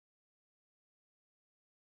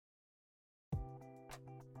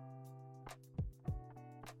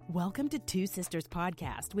Welcome to Two Sisters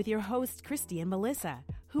Podcast with your hosts, Christy and Melissa,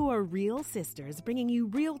 who are real sisters bringing you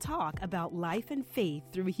real talk about life and faith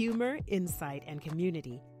through humor, insight, and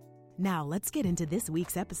community. Now, let's get into this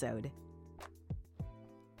week's episode.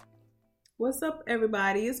 What's up,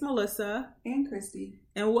 everybody? It's Melissa and Christy,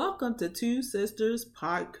 and welcome to Two Sisters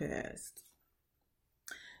Podcast.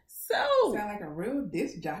 So, sound like a real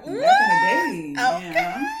disc jockey back in the day.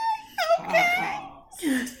 Okay.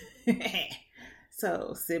 Yeah.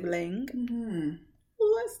 So, sibling, Mm-hmm.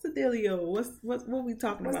 what's the dealio? What we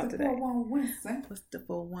talking What's about the today? 411, son? What's the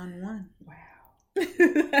 411? Wow.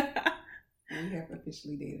 We have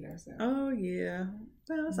officially dated ourselves. Oh yeah,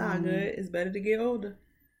 well, it's all good. It's better to get older.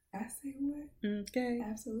 I say what? Okay.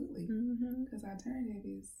 Absolutely. Mm-hmm. Because alternative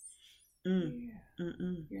is,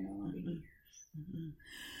 you're no longer here.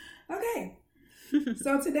 Okay.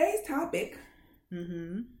 So today's topic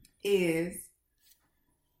is,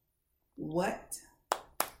 what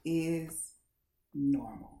is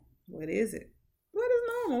normal? What is it? What is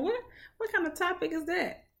normal? What kind of topic is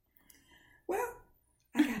that? Well,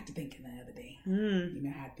 I got to thinking the other day. You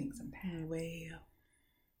know how I think sometimes. Well,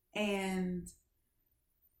 and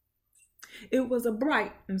it was a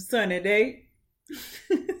bright and sunny day.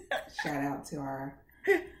 Shout out to our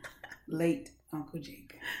late Uncle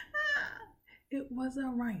Jake. It was a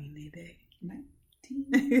rainy day.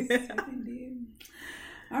 1970.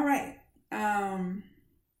 All right.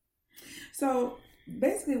 So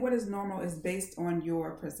basically what is normal is based on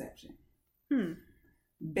your perception.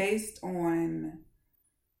 Based on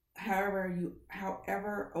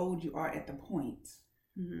however old you are at the point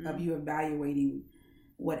of you evaluating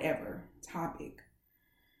whatever topic,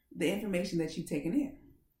 the information that you've taken in.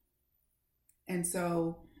 And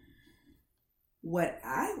so what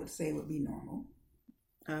I would say would be normal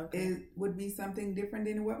would be something different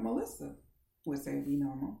than what Melissa would say would be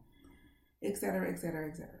normal, et cetera, et cetera,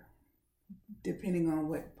 et cetera. Depending on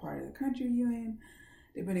what part of the country you're in,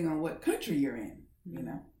 depending on what country you're in, you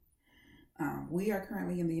know. We are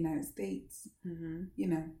currently in the United States, you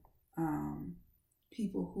know.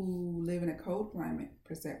 People who live in a cold climate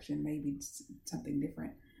perception may be something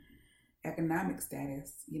different. Economic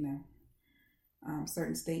status, you know.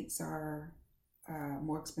 Certain states are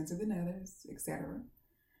more expensive than others, etc.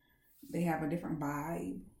 They have a different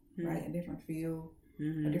vibe, right? A different feel,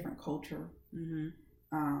 a different culture.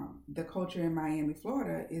 The culture in Miami,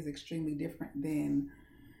 Florida is extremely different than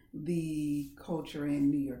the culture in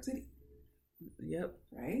New York City. Yep.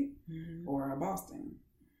 Right? Or Boston.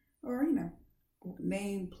 Or, you know,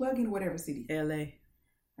 plug in whatever city. LA.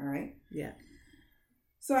 All right? Yeah.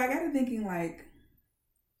 So I got to thinking, like,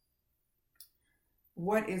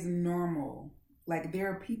 what is normal? Like, there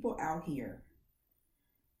are people out here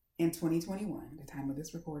in 2021, the time of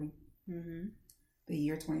this recording, the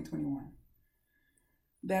year 2021,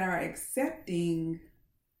 that are accepting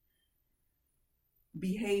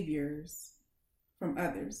behaviors from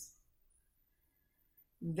others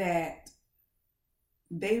that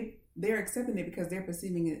they're accepting it because they're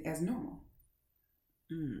perceiving it as normal.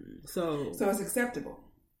 So it's acceptable.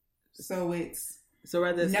 So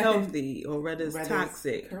whether it's healthy or whether it's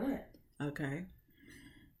toxic. Correct. Okay.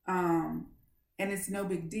 And it's no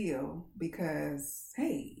big deal because,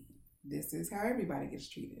 hey, this is how everybody gets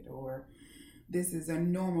treated, or this is a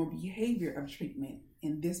normal behavior of treatment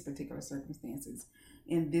in this particular circumstances,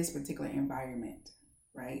 in this particular environment,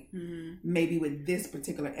 right? Maybe with this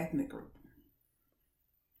particular ethnic group.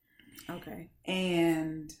 Okay.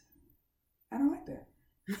 And I don't like that.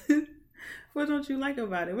 What don't you like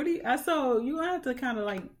about it? So you have to kind of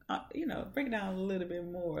like, break it down a little bit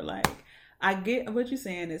more. Like, I get what you're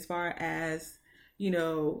saying as far as, you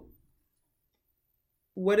know,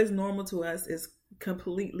 what is normal to us is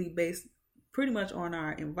completely based pretty much on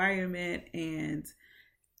our environment and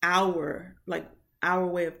our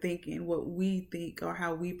way of thinking. What we think or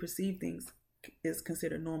how we perceive things is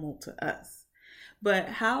considered normal to us. But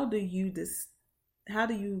how do you have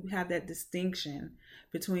that distinction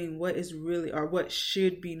between what is really or what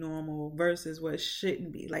should be normal versus what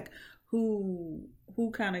shouldn't be? Like, who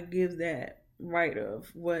kind of gives that right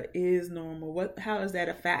of what is normal? How is that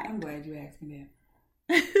a fact? I'm glad you asked me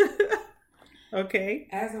that. Okay.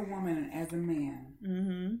 As a woman and as a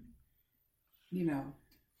man, you know,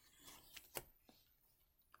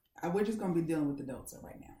 we're just going to be dealing with adults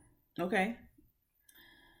right now. Okay.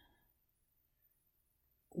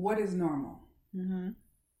 What is normal?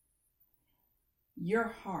 Your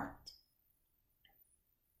heart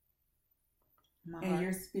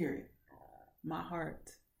your spirit, my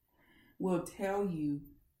heart, will tell you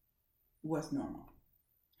what's normal.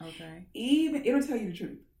 Okay. It'll tell you the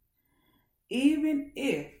truth. Even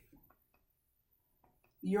if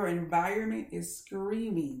your environment is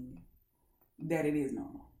screaming that it is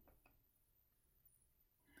normal.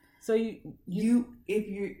 So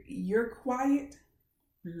if your quiet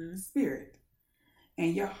spirit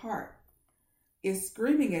and your heart is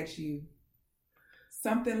screaming at you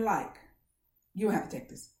something like, you don't have to take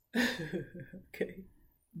this. Okay.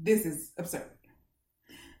 This is absurd.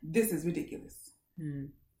 This is ridiculous.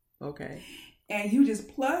 Okay. And you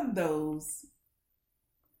just plug those,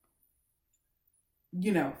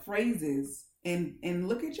 phrases and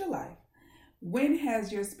look at your life. When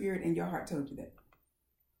has your spirit and your heart told you that?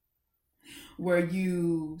 Were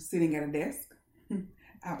you sitting at a desk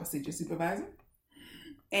opposite your supervisor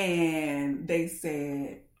and they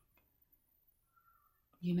said,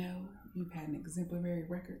 you've had an exemplary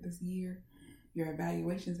record this year. Your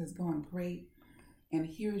evaluations has gone great. And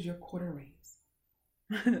here's your quarter raise.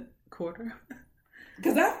 Quarter?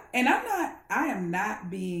 Because I am not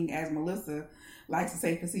being, as Melissa likes to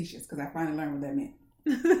say, facetious, because I finally learned what that meant.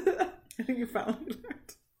 I think you finally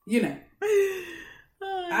learned.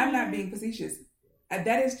 I'm not being facetious.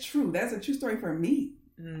 That is true. That's a true story for me.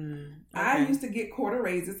 Okay. I used to get quarter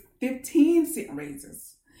raises, 15-cent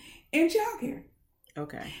raises in childcare.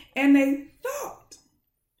 Okay. And they thought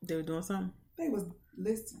they were doing something. They was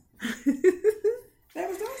listening. They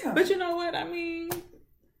was doing something. But you know what? I mean,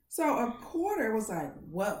 so a quarter was like,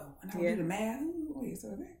 whoa. And I do the math. Wait, so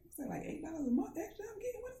that's like $8 a month extra I'm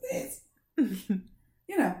getting. What is this?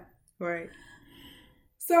 Right.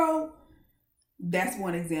 So that's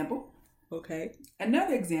one example. Okay.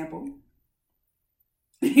 Another example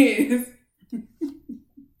is you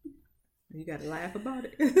gotta laugh about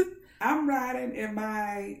it. I'm riding in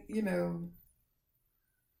my,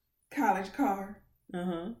 college car.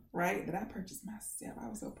 Right? That I purchased myself. I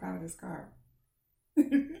was so proud of this car.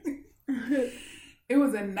 It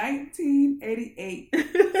was a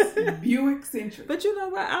 1988 Buick Century. But you know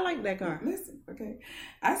what? I like that car. Listen, okay.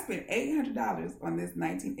 I spent $800 on this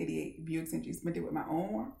 1988 Buick Century. Spent it with my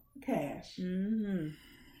own cash. Mm-hmm.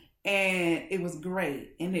 And it was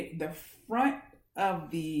great. And the front of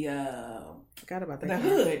the forgot about that the car.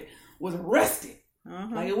 hood was rusted.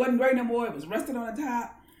 Like it wasn't great no more. It was rusted on the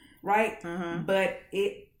top. Right? But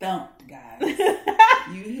it thumped, guys.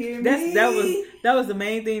 You hear me? That was the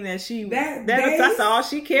main thing that that's all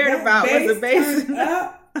she cared about was the bass.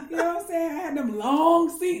 Up, you know what I'm saying? I had them long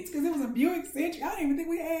seats because it was a Buick Century. I don't even think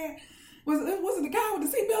we had was it the guy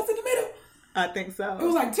with the seatbelts in the middle? I think so. It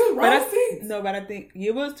was like 2 row seats. No, but I think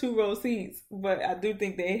it was 2 row seats. But I do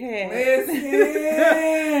think they had.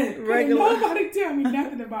 Listen, regular. Nobody tell me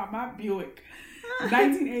nothing about my Buick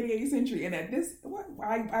 1988 Century. And at this,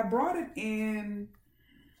 I brought it in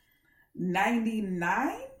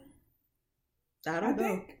 99. I don't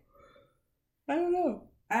know.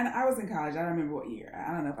 And I was in college. I don't remember what year.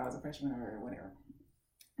 I don't know if I was a freshman or whatever.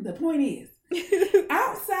 The point is,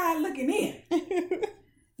 outside looking in,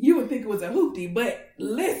 you would think it was a hoopty, but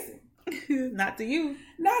listen. Not to you.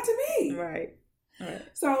 Not to me. Right.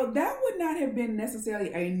 So that would not have been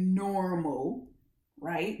necessarily a normal,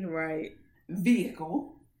 right? Right.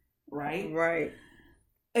 Vehicle, right? Right.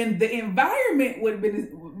 And the environment would have been,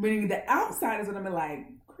 meaning the outsiders would have been like,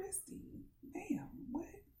 Christy, damn, what?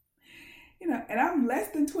 And I'm less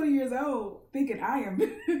than 20 years old thinking I am.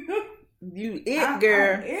 You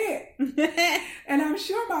girl. I'm it. And I'm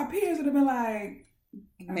sure my peers would have been like,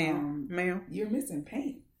 ma'am, you're missing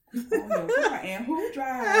paint on your car. And who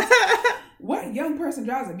drives? What young person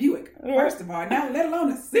drives a Buick? First of all, now let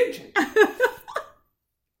alone a Century.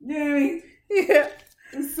 You know what I mean? Yeah.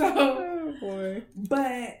 So, oh boy.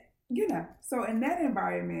 But so in that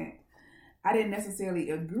environment, I didn't necessarily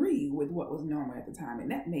agree with what was normal at the time,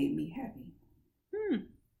 and that made me happy.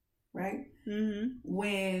 Right? Mm-hmm.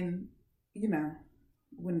 When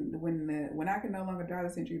when I could no longer drive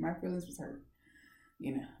the Century, my feelings was hurt.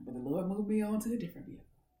 But the Lord moved me on to a different vehicle.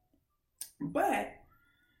 But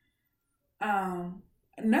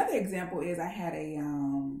another example is I had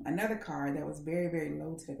another car that was very, very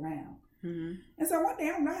low to the ground. Mm-hmm. And so one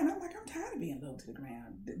day I'm riding, I'm like, I'm tired of being low to the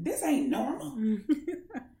ground. This ain't normal.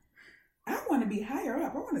 I want to be higher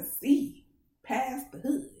up. I want to see past the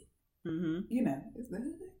hood. Mm-hmm. It's the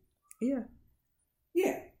hood. Yeah.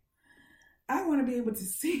 Yeah. I want to be able to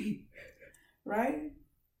see, right?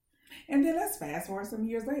 And then let's fast forward some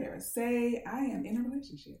years later. Say I am in a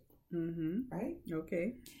relationship, right?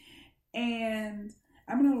 Okay. And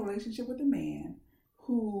I'm in a relationship with a man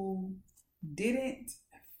who didn't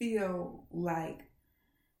feel like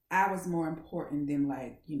I was more important than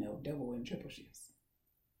double and triple shifts.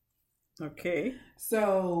 Okay.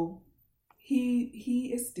 So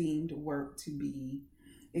he esteemed work to be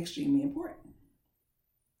extremely important.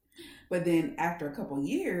 But then after a couple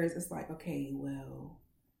years, it's like, okay, well,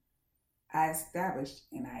 I established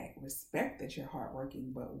and I respect that you're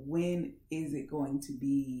hardworking, but when is it going to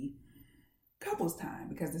be couples time?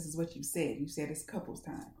 Because this is what you said. You said it's couples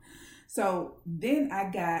time. So then I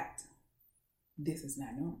got, this is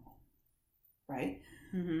not normal, right?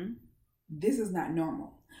 Mm-hmm. This is not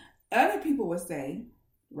normal. Other people would say,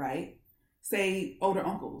 right? Say older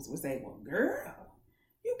uncles would say, well, girl,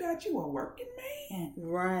 you got you a working man.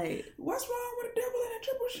 Right. What's wrong with a double and a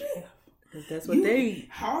triple shift? Because that's what they...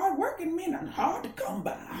 Hard working men are hard to come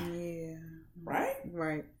by. Yeah. Right?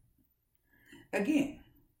 Right. Again,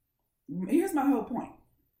 here's my whole point.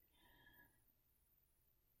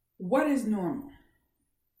 What is normal?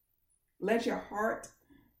 Let your heart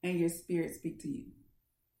and your spirit speak to you.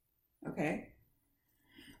 Okay?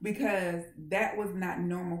 Because that was not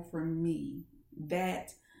normal for me.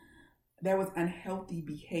 That was unhealthy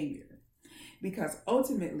behavior. Because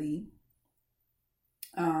ultimately,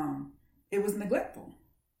 it was neglectful.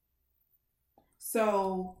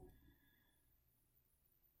 So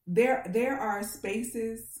there are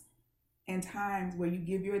spaces and times where you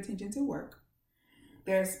give your attention to work.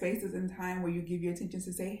 There are spaces and time where you give your attention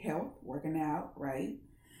to, say, health, working out, right?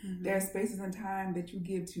 Mm-hmm. There are spaces and time that you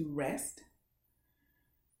give to rest.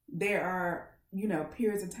 There are,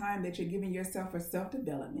 periods of time that you're giving yourself for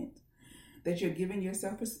self-development, that you're giving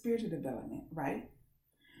yourself for spiritual development, right?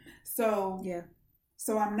 So, yeah.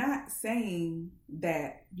 So I'm not saying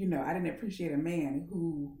that, I didn't appreciate a man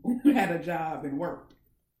who had a job and worked.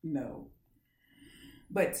 No.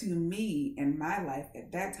 But to me, in my life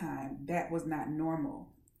at that time, that was not normal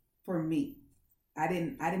for me. I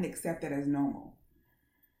didn't accept that as normal.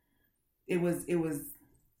 It was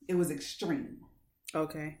extreme.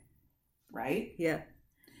 Okay. Right? Yeah.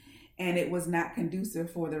 And it was not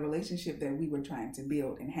conducive for the relationship that we were trying to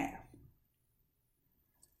build and have.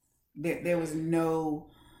 There was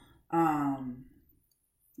no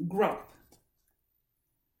growth.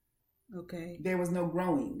 Okay. There was no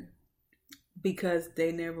growing. Because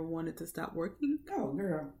they never wanted to stop working? Oh,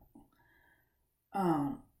 girl.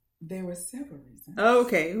 There were several reasons.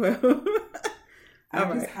 Okay. Well,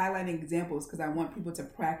 I'm just highlighting examples because I want people to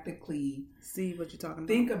practically see what you're talking about.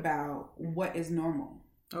 Think about what is normal.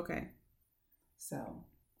 Okay. So,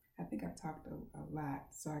 I think I've talked a lot.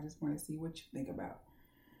 So, I just want to see what you think about.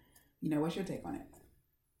 What's your take on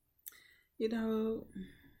it?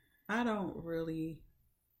 I don't really...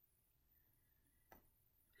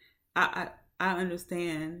 I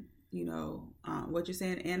understand, what you're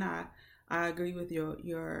saying, and I agree with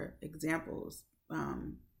your examples,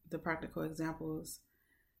 the practical examples.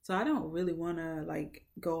 So I don't really want to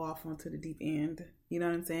go off onto the deep end. You know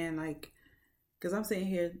what I'm saying? Because I'm sitting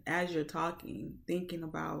here as you're talking, thinking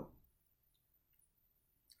about,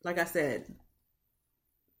 like I said,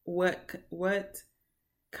 what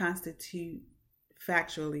constitute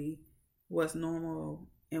factually was normal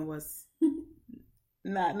and was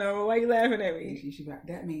not normal. Why are you laughing at me?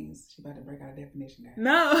 That means she's about to break out a definition.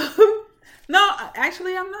 No,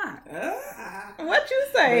 actually I'm not. What you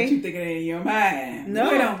say? But you thinking it in your mind.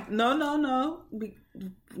 No.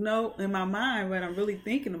 No, in my mind, what I'm really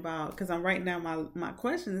thinking about, because I'm writing down my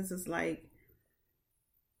questions, is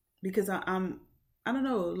because I don't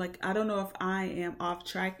know, I don't know if I am off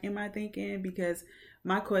track in my thinking, because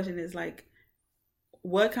my question is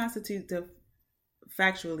what constitutes the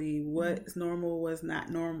factually what's normal, what's not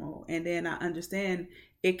normal, and then I understand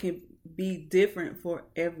it can be different for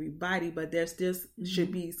everybody, but there still should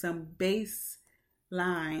be some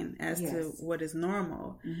baseline as to what is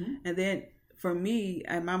normal. And then for me,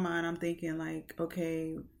 in my mind, I'm thinking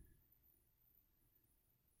okay,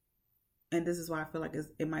 and this is why I feel like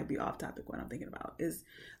it might be off topic. What I'm thinking about is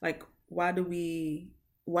why do we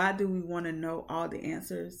want to know all the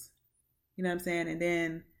answers? You know what I'm saying? And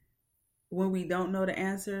then when we don't know the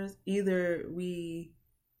answers, either we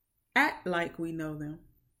act like we know them,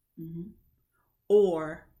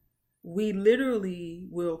 or we literally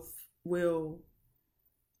will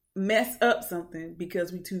mess up something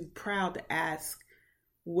because we're too proud to ask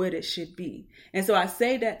what it should be. And so I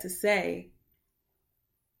say that to say,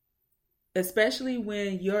 especially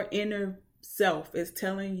when your inner self is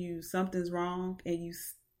telling you something's wrong, and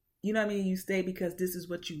you know what I mean? You stay because this is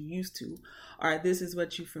what you used to, or this is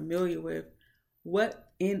what you're familiar with.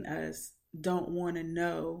 What in us don't want to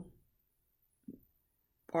know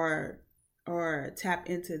or tap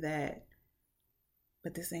into that,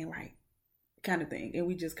 but this ain't right kind of thing. And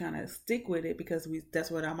we just kind of stick with it because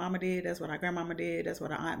that's what our mama did. That's what our grandmama did. That's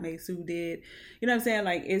what our Aunt May Sue did. You know what I'm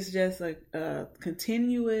saying? It's just a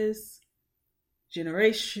continuous,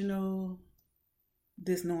 generational,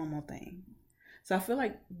 this normal thing. So I feel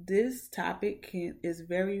like this topic is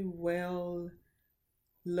very well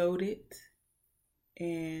loaded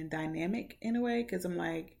and dynamic in a way, because I'm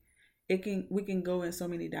like, we can go in so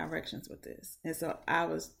many directions with this. And so I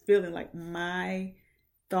was feeling like my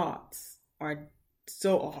thoughts are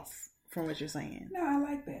so off from what you're saying. No, I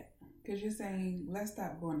like that, because you're saying let's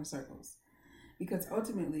stop going in circles, because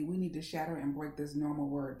ultimately we need to shatter and break this normal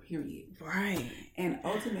word, period. Right. And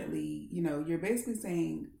ultimately, you're basically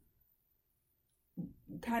saying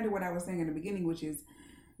kind of what I was saying in the beginning, which is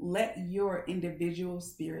let your individual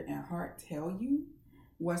spirit and heart tell you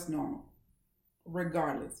what's normal,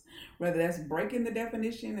 regardless. Whether that's breaking the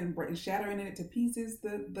definition and shattering it to pieces,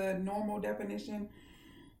 the normal definition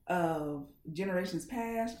of generations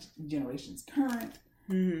past, generations current,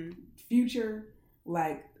 future.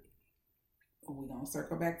 Like, we're going to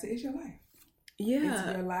circle back to it's your life. Yeah.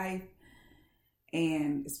 It's your life.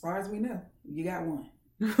 And as far as we know, you got one.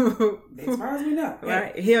 As far as we know.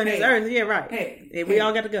 Right. Here on this earth. Yeah, right. Hey. We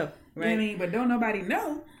all got to go. Right. You know what I mean? But don't nobody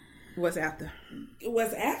know what's after.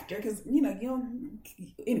 Because, you don't.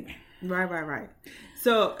 Anyway. Right.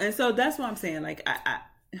 So that's what I'm saying. Like, I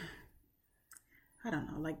don't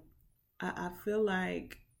know. Like, I feel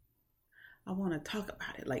like I want to talk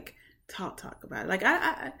about it. Like, talk about it. Like,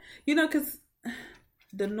 I because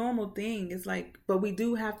the normal thing is like, but we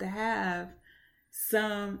do have to have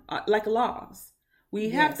some, like, laws.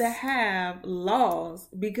 We have to have laws,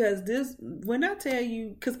 because when I tell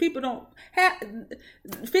you, because people don't have,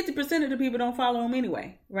 50% of the people don't follow them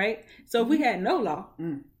anyway, right? So if we had no law,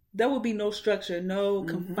 there would be no structure, no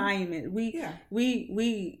confinement. We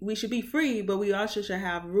should be free, but we also should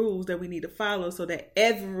have rules that we need to follow so that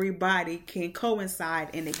everybody can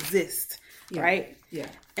coincide and exist, right? Yeah.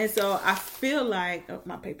 And so I feel like,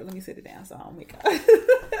 my paper, let me sit it down so I don't make up.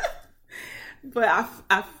 But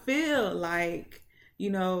I feel like,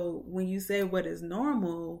 when you say what is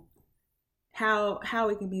normal, how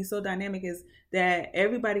it can be so dynamic is that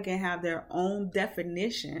everybody can have their own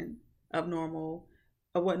definition of normal,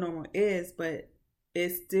 of what normal is, but it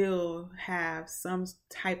still have some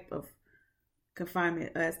type of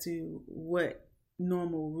confinement as to what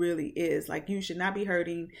normal really is. Like, you should not be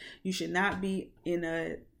hurting. You should not be in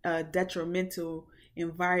a detrimental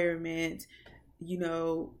environment. You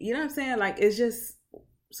know what I'm saying? Like, it's just.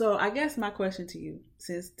 So I guess my question to you,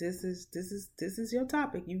 since this is your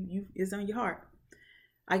topic, you is on your heart.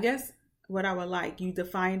 I guess what I would like, you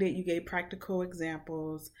defined it, you gave practical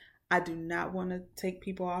examples. I do not want to take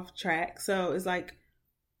people off track. So it's like,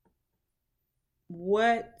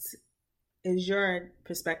 what is your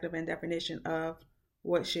perspective and definition of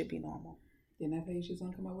what should be normal? Didn't I tell you she was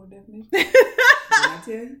going to come up with a definition?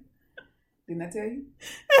 Didn't I tell you?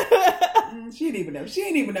 She didn't even know. She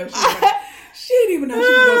didn't even know she was going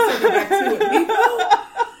to circle back to it.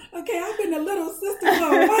 People, okay, I've been a little sister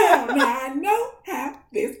for a while now. I know how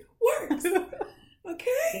this works.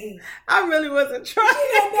 Okay, I really wasn't trying.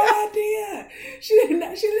 She had no idea. She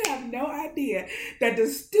didn't have no idea that the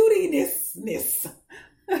studinessness,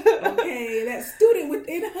 okay, that student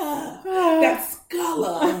within her, that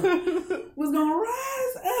scholar, was gonna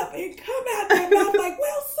rise up and come out that mouth like,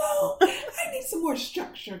 well, so I need some more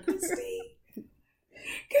structure, Christy.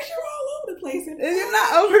 Because you're all over the place. And you're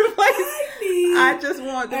not over the place. I just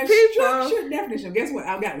want the people. Structured definition. Guess what?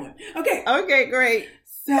 I've got one. Okay. Okay, great.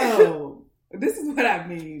 So, this is what I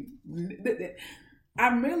mean.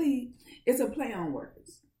 It's a play on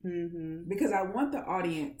words. Mm-hmm. Because I want the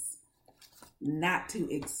audience not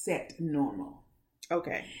to accept normal.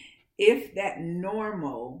 Okay. If that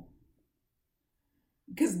normal,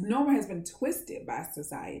 because normal has been twisted by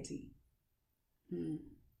society.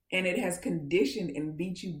 And it has conditioned and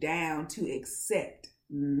beat you down to accept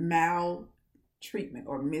maltreatment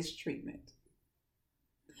or mistreatment.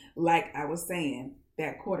 Like I was saying,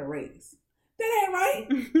 that quarter raise. That ain't right.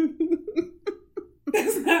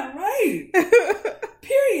 That's not right.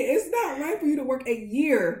 Period. It's not right for you to work a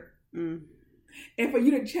year. And for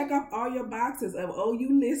you to check off all your boxes of, oh,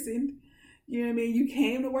 you listened. You know what I mean? You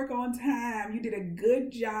came to work on time. You did a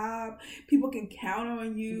good job. People can count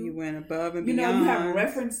on you. You went above and beyond. You have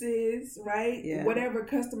references, right? Yeah. Whatever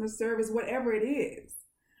customer service, whatever it is,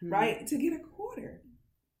 right? To get a quarter.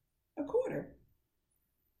 A quarter.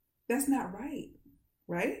 That's not right.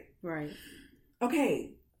 Right? Right.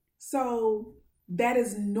 Okay. So that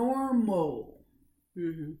is normal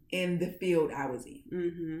in the field I was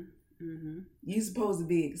in. You're supposed to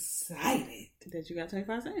be excited that you got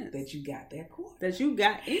 25 cents, that you got that quarter, that you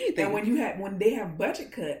got anything. And when they have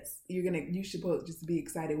budget cuts, you supposed just be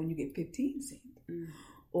excited when you get 15 cents.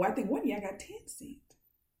 Or I think one year I got 10 cents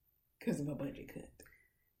because of a budget cut.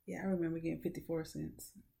 Yeah, I remember getting 54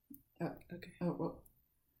 cents. Okay. Oh, well,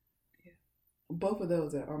 yeah. Both of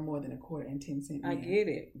those are more than a quarter and 10 cents. I get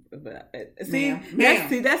it, but Ma'am.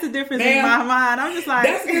 that's the difference in my mind. I'm just like,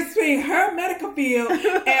 that's the difference between her medical field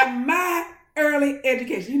and my early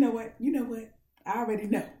education. You know what? I already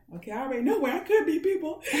know. Okay, I already know where I could be,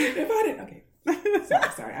 people. If I didn't, okay.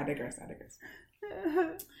 Sorry. I digress.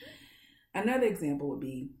 Another example would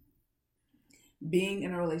be being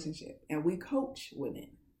in a relationship, and we coach women,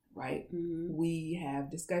 right? Mm-hmm. We have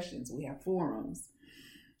discussions, we have forums.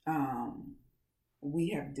 We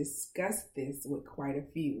have discussed this with quite a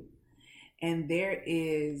few, and there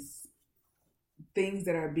is things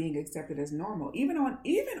that are being accepted as normal, even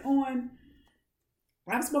on.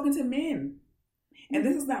 I've spoken to men, and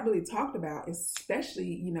this is not really talked about,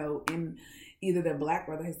 especially in either the Black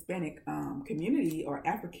or the Hispanic community, or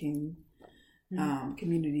African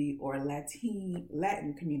community, or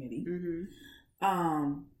Latin community.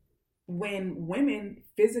 Mm-hmm. When women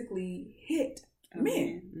physically hit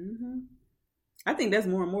men. Mm-hmm. I think that's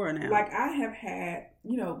more and more now. Like, I have had,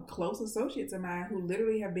 close associates of mine who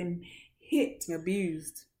literally have been hit,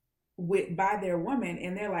 abused by their woman,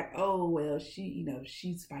 and they're like, "Oh, well,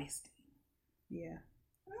 she's feisty." Yeah.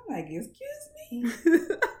 I'm like, "Excuse me."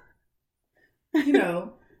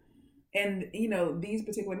 And these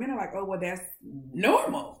particular men are like, "Oh, well, that's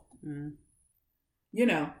normal." Mm.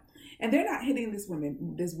 And they're not hitting these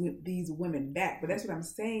women back, but that's what I'm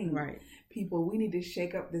saying. Right. People, we need to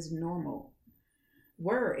shake up this normal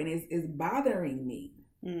word, and it's bothering me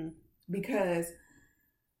because,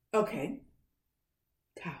 okay,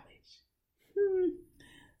 college.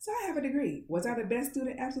 So I have a degree. Was I the best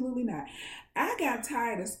student? Absolutely not. I got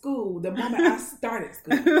tired of school the moment I started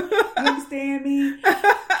school. You understand me?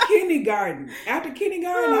 Kindergarten. After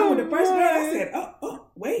kindergarten, I went to first grade. I said, "Oh,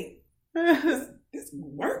 wait, this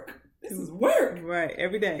work. This is work." Right,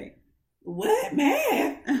 every day. What,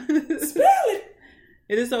 math? Spell it.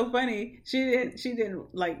 It is so funny. She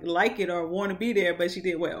didn't like it or want to be there, but she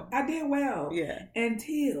did well. I did well. Yeah.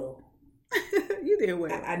 Until you did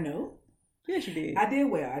well. I know. Yes, you did. I did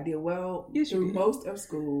well. Yes, through most of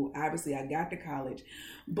school. Obviously, I got to college,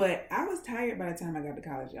 but I was tired by the time I got to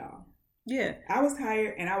college, y'all. Yeah. I was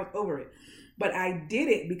tired and I was over it, but I did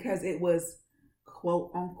it because it was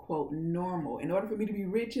quote unquote normal. In order for me to be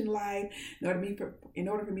rich in life, in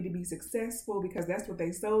order for me to be successful, because that's what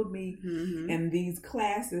they sold me in these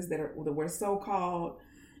classes that were so called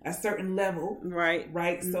a certain level,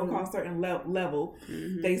 right, so-called certain level.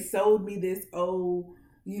 They sold me this,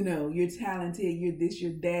 you're talented, you're this,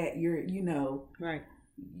 you're that, you're right,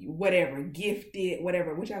 whatever, gifted,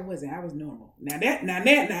 whatever, which I wasn't. I was normal. Now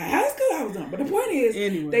high school I was normal. But the point is,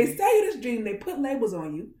 they sell you this dream, they put labels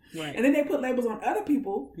on you, right, and then they put labels on other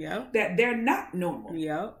people, that they're not normal,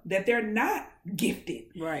 that they're not gifted,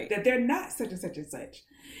 right, that they're not such and such and such.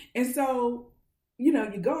 And so, you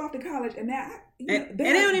go off to college, and now and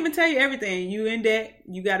they don't even tell you everything. You in debt.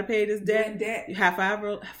 You got to pay this debt. You have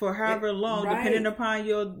however long, right, depending upon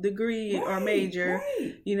your degree, right, or major.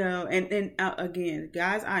 Right. And again,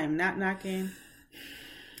 guys, I am not knocking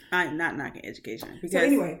education. Because, so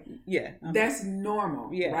anyway, that's right, normal,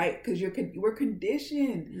 right? Because we're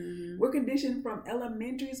conditioned. Mm-hmm. We're conditioned from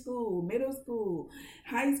elementary school, middle school,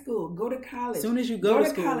 high school, go to college. As soon as you go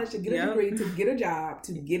to college to get a degree, to get a job,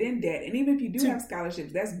 to get in debt, and even if you do have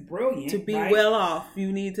scholarships, that's brilliant. To be right? well off,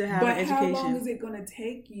 you need to have an education. But how long is it going to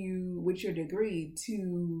take you with your degree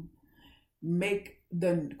to make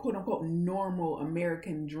the quote unquote normal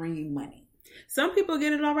American dream money? Some people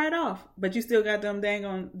get it all right off, but you still got them dang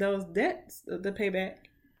on those debts to pay back.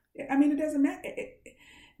 I mean, it doesn't matter.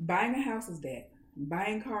 Buying a house is debt.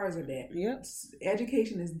 Buying cars are debt. Yep.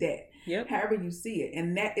 Education is debt. Yep. However you see it.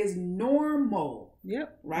 And that is normal.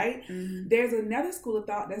 Yep. Right? Mm-hmm. There's another school of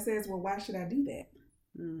thought that says, well, why should I do that?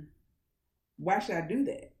 Mm. Why should I do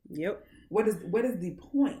that? Yep. What is the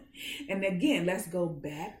point? And again, let's go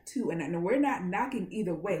back to, and we're not knocking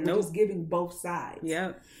either way. Nope. We're just giving both sides.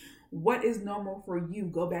 Yep. What is normal for you?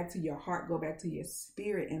 Go back to your heart, go back to your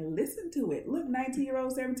spirit and listen to it. Look,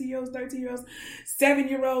 19-year-olds, 17-year-olds, 13-year-olds,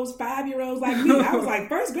 7-year-olds, 5-year-olds like me. I was like,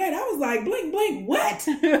 first grade, I was like, blink, blink, what?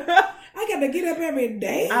 I got to get up every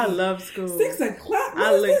day. I love school. 6 o'clock.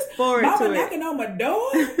 I look forward Mama to it. Mama knocking on my door.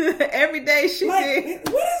 Every day she did.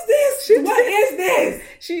 What is this? What is this?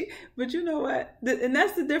 But you know what? And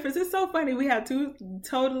that's the difference. It's so funny. We have two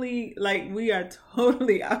totally, we are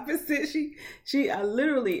totally opposite. I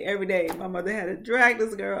literally every day, my mother had to drag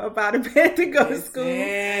this girl up out of bed to go to school.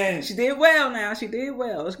 She did well now. She did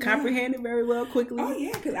well. She comprehended very well quickly. Oh,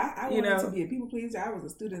 yeah, because I wanted to be a people pleaser. I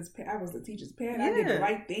was a teacher's pet. I did the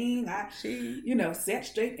right thing. I sat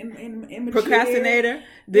straight in my procrastinator.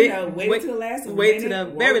 Chair, wait to the last minute. Wait to the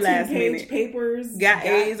very last minute. Papers. Got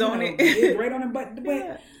A's on it. Did great on it.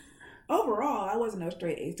 But overall, I wasn't no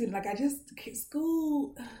straight A student. Like, I just,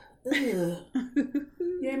 school, ugh. You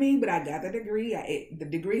know what I mean? But I got the degree. The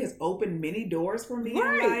degree has opened many doors for me in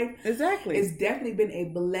life. Exactly. It's definitely been a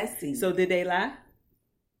blessing. So did they lie?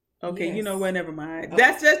 Okay, yes. You know what? Never mind.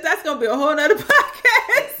 That's going to be a whole nother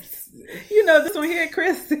podcast. You know, this one here,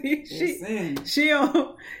 Christy, she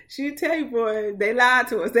tell you, boy, they lied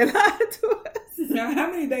to us. They lied to us. Now,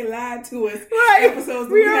 how many they lied to us? Right.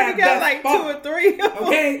 Episodes we already got like 2 or 3.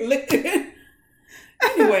 Okay.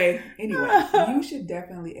 Anyway, you should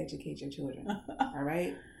definitely educate your children. All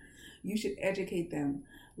right. You should educate them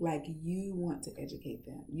like you want to educate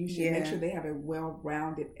them. You should make sure they have a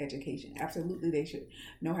well-rounded education. Absolutely, they should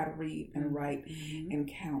know how to read and write and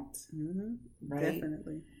count. Right?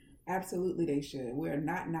 Definitely. Absolutely, they should. We're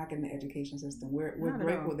not knocking the education system. We're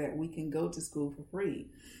grateful that we can go to school for free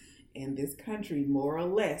in this country, more or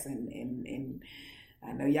less. And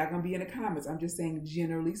I know y'all gonna be in the comments. I'm just saying,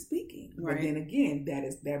 generally speaking. Right. But then again,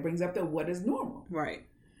 that brings up what is normal. Right.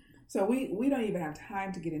 So we don't even have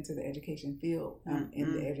time to get into the education field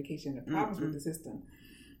in the education, the problems with the system.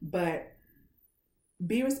 But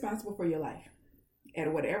be responsible for your life.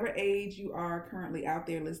 At whatever age you are currently out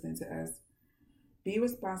there listening to us, be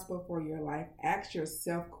responsible for your life. Ask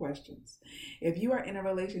yourself questions. If you are in a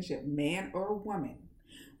relationship, man or woman,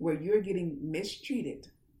 where you're getting mistreated,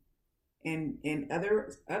 and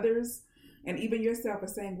others, and even yourself are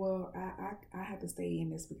saying, well, I have to stay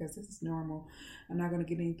in this because this is normal. I'm not going to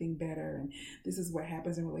get anything better. And this is what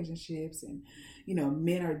happens in relationships. And,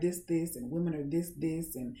 men are this, and women are this,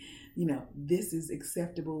 and, this is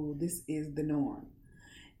acceptable. This is the norm.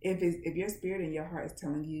 If your spirit and your heart is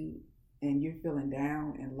telling you and you're feeling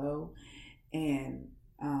down and low and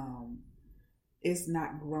it's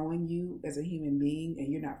not growing you as a human being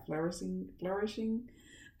and you're not flourishing,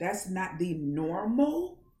 that's not the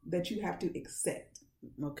normal that you have to accept.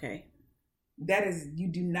 Okay. That is, you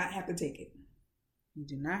do not have to take it. You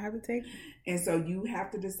do not have to take it. And so you have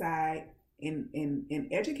to decide and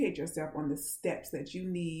educate yourself on the steps that you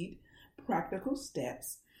need, practical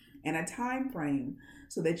steps, and a time frame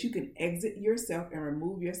so that you can exit yourself and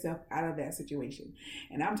remove yourself out of that situation.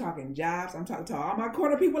 And I'm talking jobs. I'm talking to all my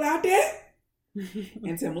corner people out there.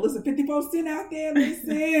 And to Melissa 54 Cent out there,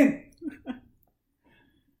 listen.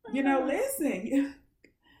 Listen.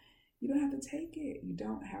 You don't have to take it. You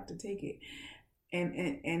don't have to take it.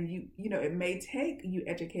 And you it may take you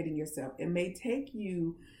educating yourself. It may take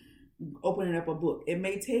you opening up a book. It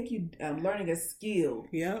may take you learning a skill.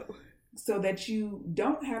 Yep. So that you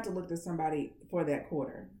don't have to look to somebody for that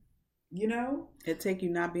quarter. It take you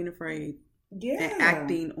not being afraid. Yeah. And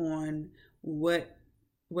acting on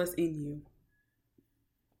what's in you.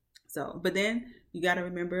 So, but then you got to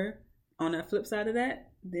remember, on the flip side of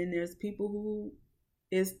that, then there's people who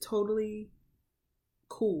is totally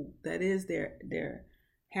cool. That is their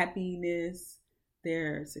happiness,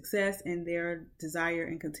 their success, and their desire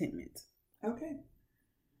and contentment. Okay.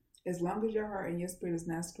 As long as your heart and your spirit is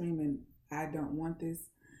not screaming, I don't want this.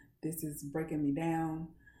 This is breaking me down.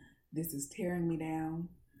 This is tearing me down.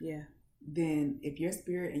 Yeah. Then if your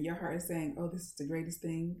spirit and your heart is saying, oh, this is the greatest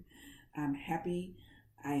thing. I'm happy.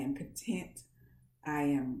 I am content. I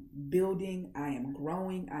am building. I am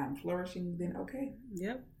growing. I am flourishing. Then okay.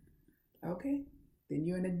 Yep. Okay. Then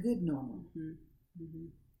you're in a good normal. Mm-hmm.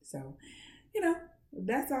 So,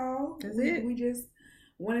 that's all. That's it. We just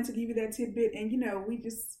wanted to give you that tidbit. And,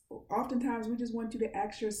 oftentimes we just want you to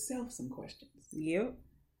ask yourself some questions. Yep.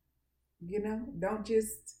 Don't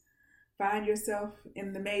just find yourself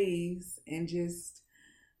in the maze and just,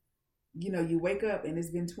 you wake up and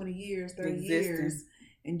it's been 20 years, 30 years,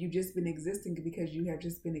 and you've just been existing because you have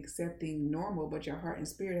just been accepting normal, but your heart and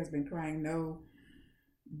spirit has been crying, no,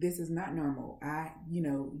 this is not normal.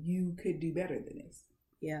 You could do better than this.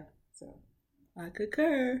 Yeah. So I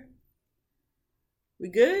concur. We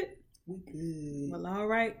good? We good. Well, all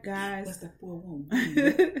right, guys. What's that 4-1?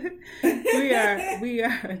 we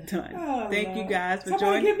are done. Oh, Thank Lord. you guys for Somebody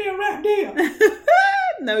joining. give me a rap deal.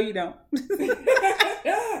 No, you don't.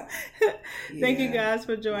 Thank you guys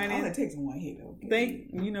for joining. All it takes is one hit. Okay.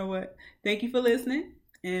 You know what? Thank you for listening,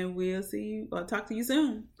 and we'll see you or talk to you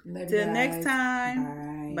soon. Till next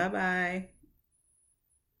time. Bye. Bye-bye.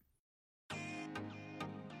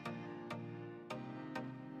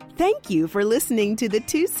 Thank you for listening to the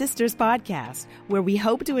Two Sisters Podcast, where we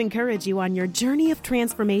hope to encourage you on your journey of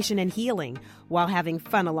transformation and healing while having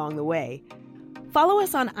fun along the way. Follow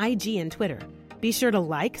us on IG and Twitter. Be sure to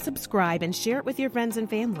like, subscribe, and share it with your friends and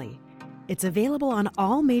family. It's available on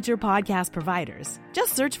all major podcast providers.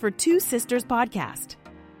 Just search for Two Sisters Podcast.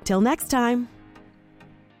 Till next time.